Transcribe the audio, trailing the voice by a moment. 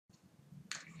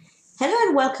Hello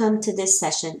and welcome to this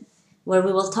session where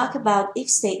we will talk about if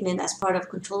statement as part of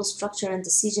control structure and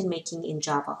decision making in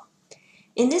Java.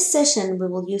 In this session, we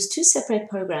will use two separate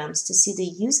programs to see the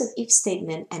use of if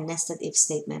statement and nested if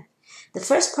statement. The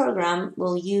first program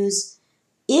will use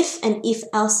if and if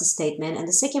else statement, and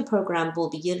the second program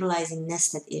will be utilizing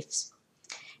nested ifs.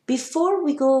 Before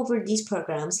we go over these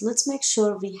programs, let's make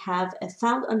sure we have a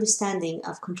found understanding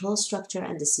of control structure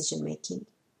and decision making.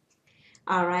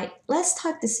 Alright, let's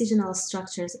talk decisional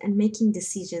structures and making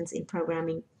decisions in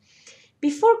programming.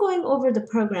 Before going over the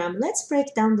program, let's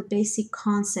break down the basic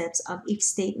concepts of if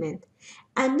statement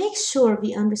and make sure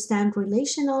we understand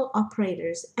relational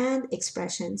operators and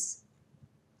expressions.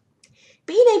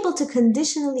 Being able to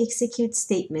conditionally execute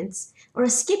statements or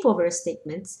skip over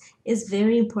statements is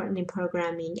very important in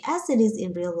programming as it is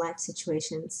in real-life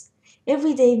situations.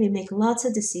 Every day we make lots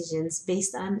of decisions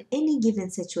based on any given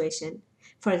situation.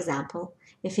 For example,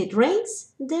 if it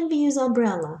rains, then we use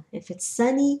umbrella. If it's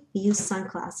sunny, we use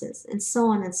sunglasses, and so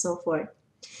on and so forth.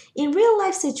 In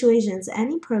real-life situations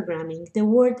and in programming, the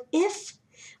word if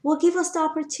will give us the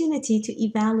opportunity to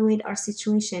evaluate our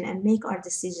situation and make our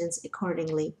decisions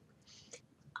accordingly.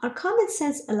 Our common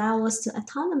sense allows us to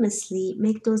autonomously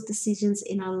make those decisions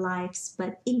in our lives,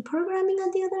 but in programming,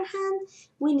 on the other hand,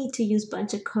 we need to use a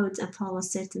bunch of codes and follow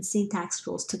certain syntax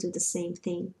rules to do the same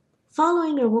thing.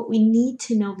 Following are what we need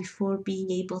to know before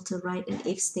being able to write an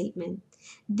if statement.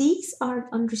 These are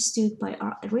understood by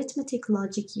our arithmetic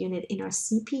logic unit in our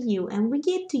CPU, and we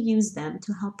get to use them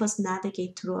to help us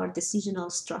navigate through our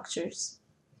decisional structures.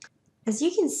 As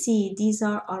you can see, these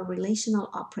are our relational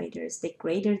operators, the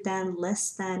greater than,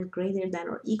 less than, greater than,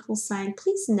 or equal sign.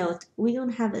 Please note, we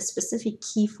don't have a specific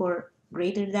key for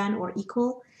greater than or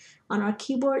equal on our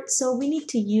keyboard, so we need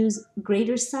to use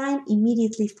greater sign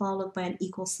immediately followed by an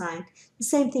equal sign. The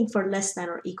same thing for less than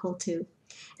or equal to.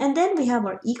 And then we have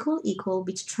our equal,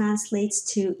 which translates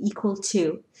to equal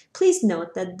to. Please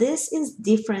note that this is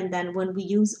different than when we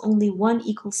use only one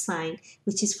equal sign,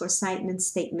 which is for assignment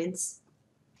statements.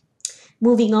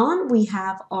 Moving on, we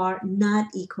have our not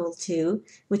equal to,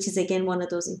 which is again one of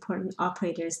those important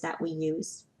operators that we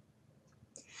use.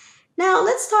 Now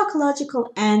let's talk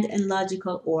logical and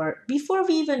logical or. Before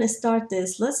we even start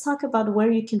this, let's talk about where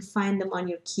you can find them on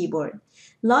your keyboard.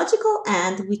 Logical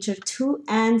and, which are two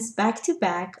ands back to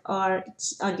back, are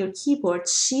on your keyboard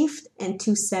shift and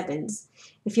 2 sevens.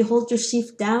 If you hold your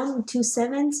shift down with 2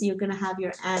 sevens, you're going to have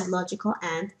your and logical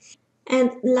and.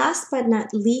 And last but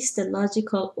not least, the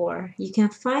logical or. You can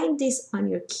find this on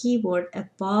your keyboard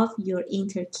above your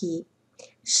enter key.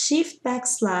 Shift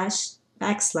backslash,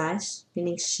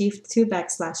 meaning shift 2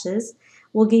 backslashes,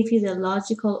 will give you the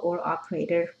logical or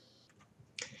operator.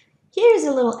 Here is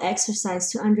a little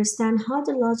exercise to understand how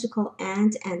the logical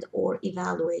and or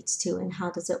evaluates to and how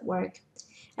does it work.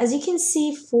 As you can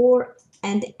see, for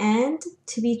and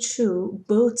to be true,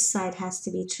 both side has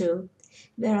to be true.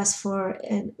 Whereas for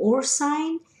an or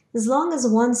sign, as long as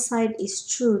one side is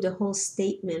true, the whole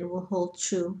statement will hold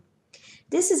true.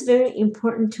 This is very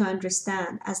important to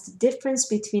understand, as the difference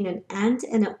between an and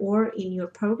an or in your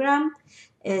program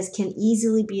can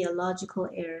easily be a logical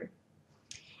error.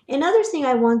 Another thing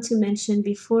I want to mention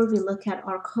before we look at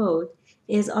our code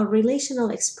is our relational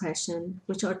expression,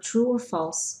 which are true or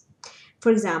false. For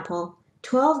example,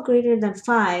 12 greater than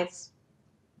 5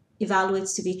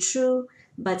 evaluates to be true,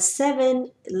 but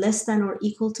 7 less than or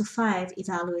equal to 5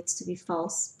 evaluates to be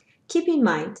false. Keep in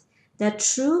mind that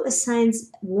true assigns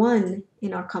 1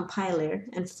 in our compiler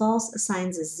and false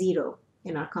assigns a 0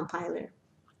 in our compiler.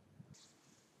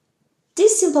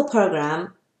 This simple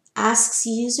program asks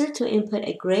user to input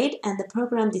a grade, and the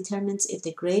program determines if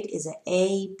the grade is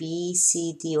A, B,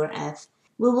 C, D, or F.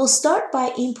 We will start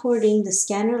by importing the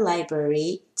scanner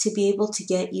library to be able to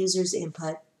get users'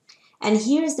 input. And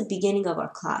here is the beginning of our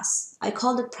class. I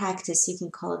called it practice. You can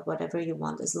call it whatever you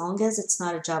want, as long as it's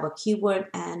not a Java keyword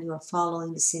and you are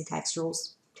following the syntax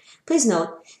rules. Please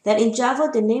note that in Java,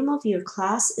 the name of your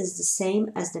class is the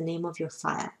same as the name of your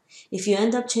file. If you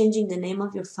end up changing the name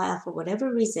of your file for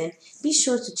whatever reason, be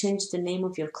sure to change the name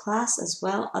of your class as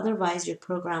well, otherwise your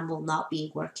program will not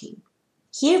be working.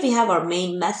 Here we have our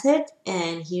main method,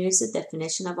 and here's the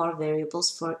definition of our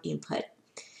variables for input.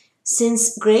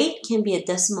 Since grade can be a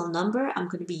decimal number, I'm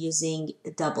going to be using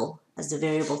a double as the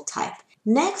variable type.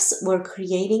 Next, we're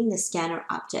creating the scanner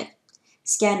object.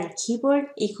 Scanner keyboard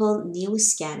equal new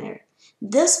scanner.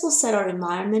 This will set our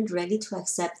environment ready to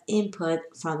accept input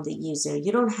from the user.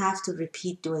 You don't have to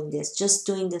repeat doing this. Just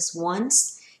doing this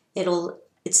once,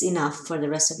 it's enough for the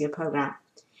rest of your program.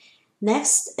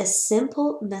 Next, a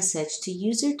simple message to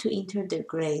user to enter their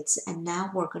grades, and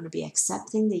now we're going to be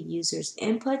accepting the user's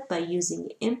input by using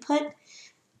input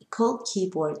called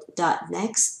keyboard dot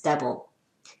next double.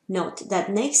 Note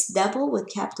that next double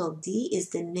with capital D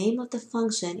is the name of the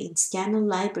function in scanner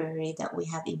library that we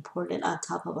have imported on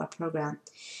top of our program.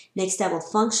 Next double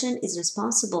function is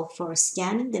responsible for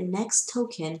scanning the next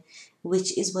token,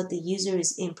 which is what the user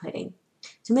is inputting,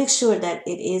 to make sure that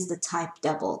it is the type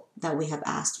double that we have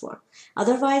asked for.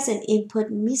 Otherwise, an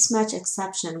input mismatch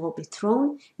exception will be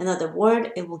thrown. In other words,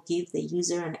 it will give the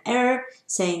user an error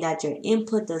saying that your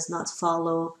input does not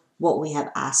follow what we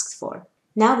have asked for.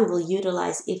 Now we will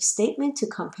utilize if statement to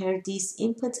compare these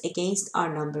inputs against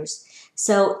our numbers.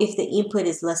 So if the input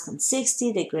is less than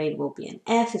 60, the grade will be an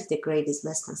F. If the grade is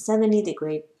less than 70, the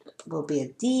grade will be a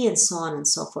D, and so on and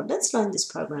so forth. Let's run this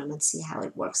program and see how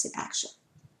it works in action.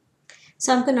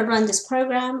 So I'm going to run this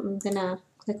program. I'm going to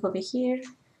click over here.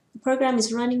 The program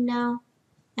is running now,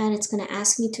 and it's going to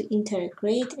ask me to enter a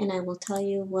grade, and I will tell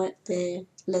you what the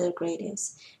letter grade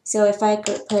is. So if I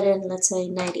put in, let's say,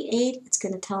 98, it's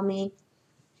going to tell me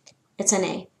it's an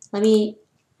A. Let me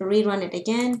rerun it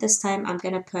again. This time I'm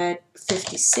going to put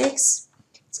 56.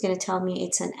 It's going to tell me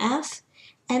it's an F.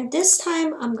 And this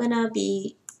time I'm going to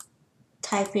be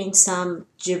typing some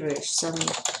gibberish, some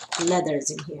letters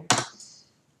in here.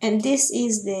 And this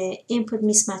is the input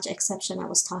mismatch exception I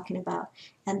was talking about.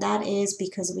 And that is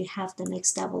because we have the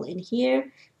next double in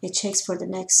here. It checks for the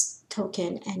next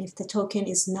token. And if the token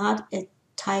is not a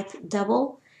type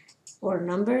double or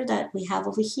number that we have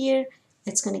over here,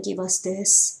 it's going to give us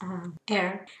this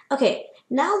error. Okay,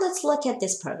 now let's look at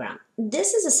this program.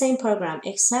 This is the same program,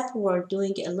 except we're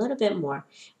doing a little bit more.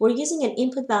 We're using an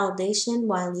input validation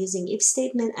while using if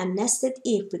statement and nested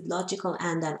if with logical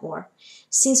and or.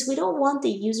 Since we don't want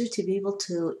the user to be able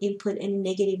to input any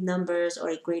negative numbers or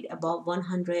a grade above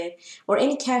 100 or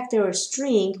any character or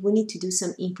string, we need to do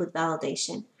some input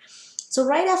validation. So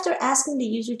right after asking the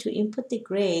user to input the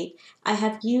grade, I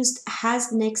have used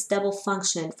has next double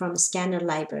function from scanner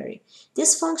library.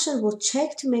 This function will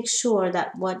check to make sure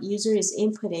that what user is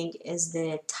inputting is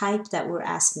the type that we're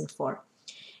asking for.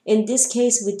 In this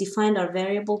case, we defined our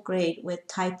variable grade with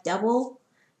type double,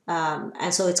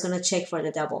 and so it's going to check for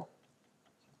the double.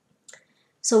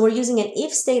 So we're using an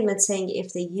if statement saying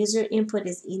if the user input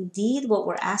is indeed what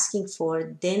we're asking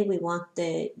for, then we want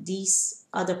these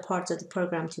other parts of the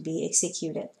program to be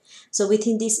executed. So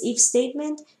within this if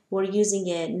statement, we're using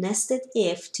a nested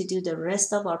if to do the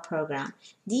rest of our program.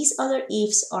 These other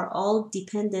ifs are all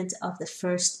dependent of the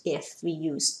first if we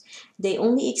used. They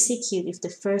only execute if the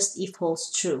first if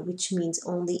holds true, which means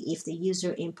only if the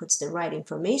user inputs the right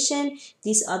information,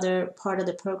 this other part of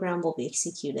the program will be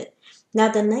executed.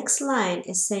 Now the next line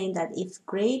is saying that if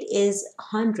grade is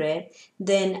 100,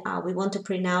 then we want to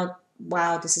print out,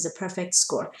 wow, this is a perfect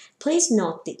score. Please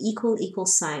note the equal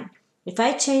sign. If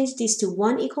I change this to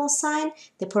 1 equal sign,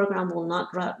 the program will not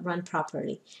run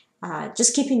properly.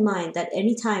 Just keep in mind that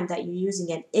anytime that you're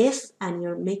using an if and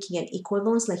you're making an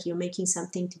equivalence, like you're making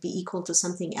something to be equal to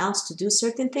something else to do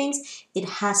certain things, it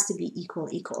has to be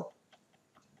equal.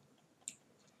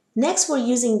 Next, we're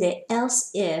using the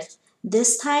else if.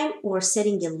 This time, we're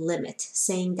setting a limit,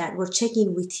 saying that we're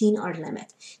checking within our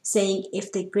limit, saying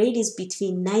if the grade is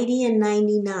between 90 and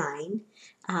 99,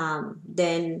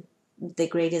 then the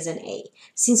grade is an A.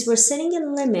 Since we're setting a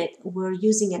limit, we're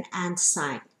using an and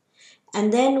sign.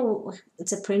 And then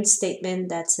it's a print statement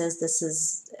that says this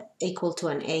is equal to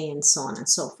an A and so on and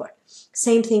so forth.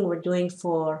 Same thing we're doing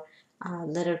for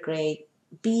letter grade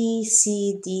B,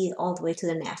 C, D, all the way to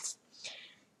an F.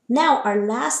 Now our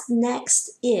last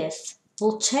next if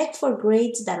will check for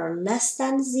grades that are less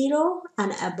than 0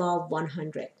 and above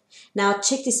 100. Now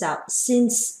check this out.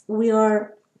 Since we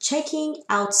are checking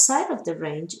outside of the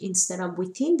range instead of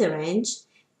within the range,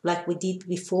 like we did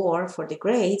before for the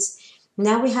grades,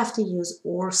 now we have to use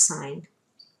or sign.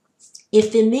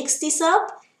 If we mix this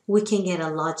up, we can get a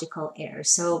logical error.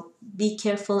 So be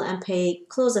careful and pay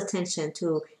close attention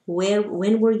to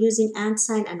when we're using and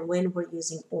sign and when we're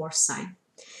using or sign.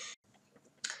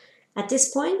 At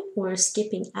this point, we're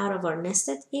skipping out of our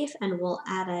nested if and we'll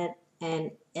add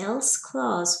an else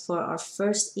clause for our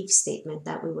first if statement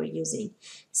that we were using,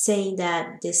 saying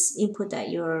that this input that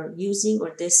you're using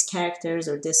or this characters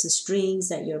or this strings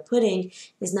that you're putting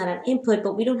is not an input,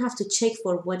 but we don't have to check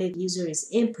for what a user is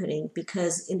inputting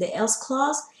because in the else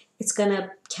clause, it's going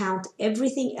to count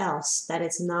everything else that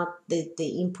is not the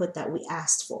input that we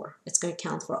asked for. It's going to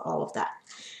count for all of that.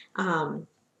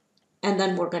 And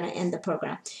then we're going to end the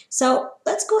program. So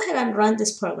let's go ahead and run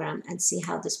this program and see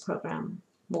how this program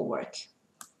will work.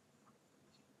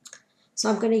 So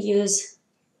I'm going to use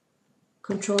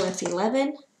Control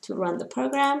F11 to run the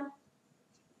program.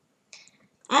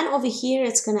 And over here,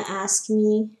 it's going to ask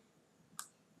me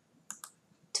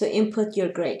to input your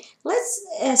grade.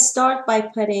 Let's start by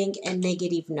putting a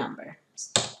negative number.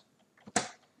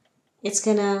 It's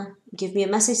going to give me a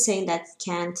message saying that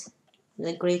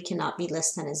the grade cannot be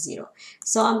less than a 0.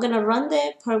 So I'm going to run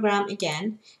the program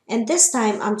again. And this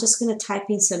time, I'm just going to type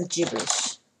in some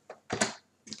gibberish.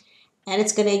 And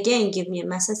it's going to again give me a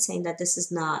message saying that this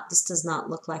does not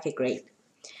look like a grade.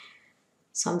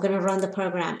 So I'm going to run the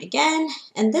program again,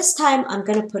 and this time I'm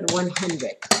going to put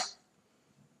 100.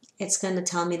 It's going to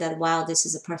tell me that, wow, this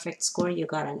is a perfect score. You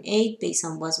got an 8 based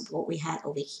on what we had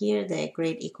over here, the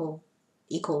grade equal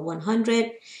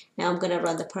 100. Now I'm going to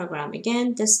run the program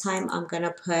again. This time I'm going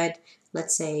to put,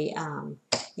 let's say,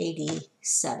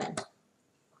 87.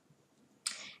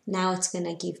 Now it's going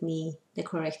to give me the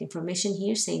correct information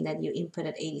here saying that you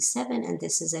inputted 87 and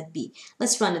this is a B.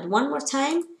 Let's run it one more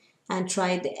time and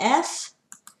try the F.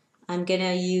 I'm going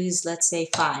to use, let's say,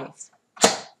 5.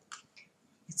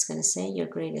 It's going to say your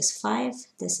grade is 5.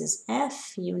 This is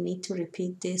F. You need to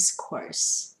repeat this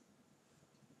course.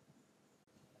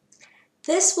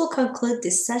 This will conclude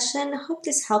this session. I hope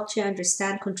this helped you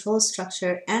understand control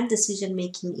structure and decision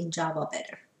making in Java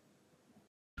better.